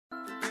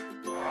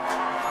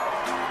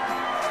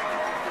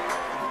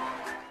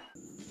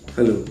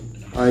Hello,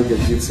 I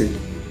Jagjit Singh,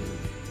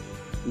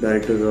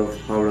 Director of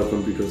Howrah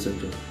Computer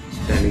Center,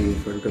 standing in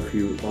front of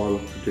you all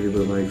to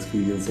deliver my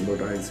experience about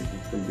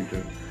IACT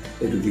computer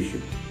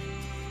education.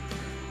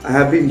 I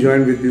have been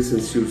joined with this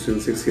institute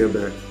since 6 years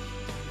back,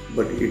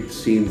 but it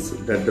seems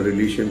that the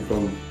relation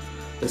from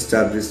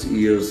established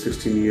years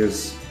 16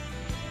 years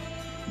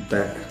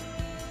back,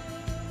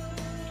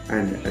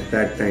 and at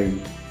that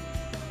time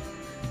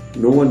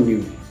no one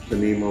knew the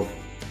name of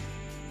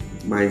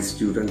my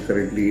institute, and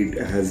currently it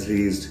has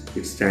raised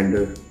its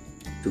standard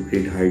to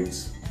great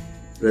heights.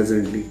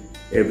 Presently,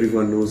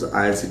 everyone knows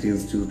IACT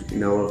Institute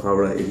in our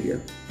Howrah area.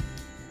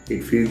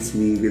 It fills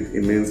me with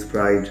immense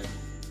pride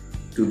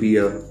to be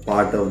a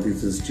part of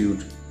this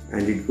institute,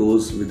 and it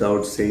goes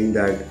without saying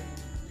that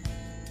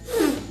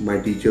my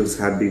teachers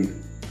have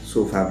been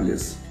so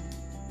fabulous.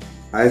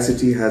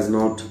 IACT has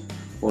not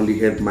only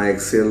helped my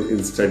excel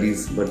in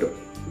studies but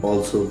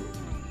also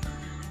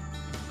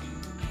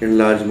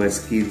enlarge my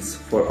skills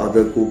for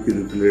other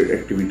co-curricular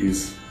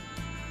activities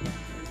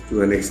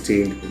to an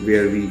extent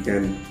where we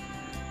can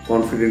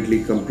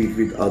confidently compete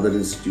with other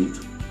institutes.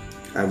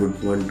 I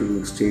would want to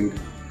extend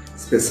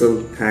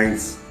special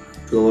thanks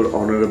to our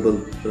Honorable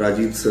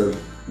Rajiv Sir,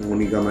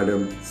 Monica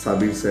Madam,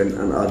 Sabir Sir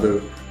and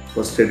others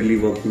for steadily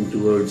working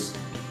towards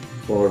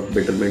for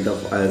betterment of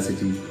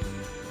IACT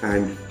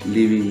and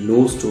leaving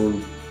no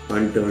stone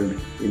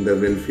unturned in the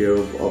welfare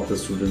of the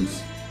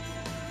students.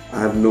 I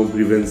have no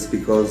grievance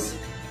because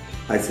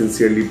I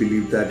sincerely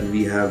believe that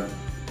we have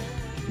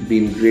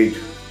been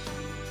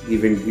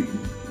given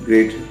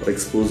great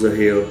exposure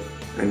here,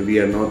 and we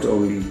are not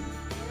only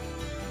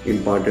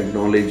imparted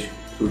knowledge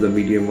through the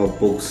medium of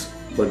books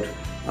but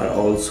are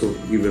also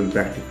given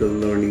practical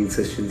learning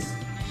sessions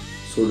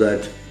so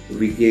that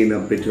we gain a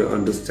better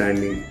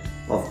understanding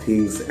of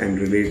things and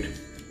relate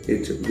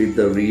it with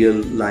the real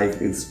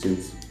life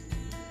instance.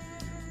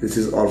 This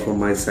is all from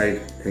my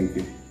side. Thank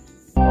you.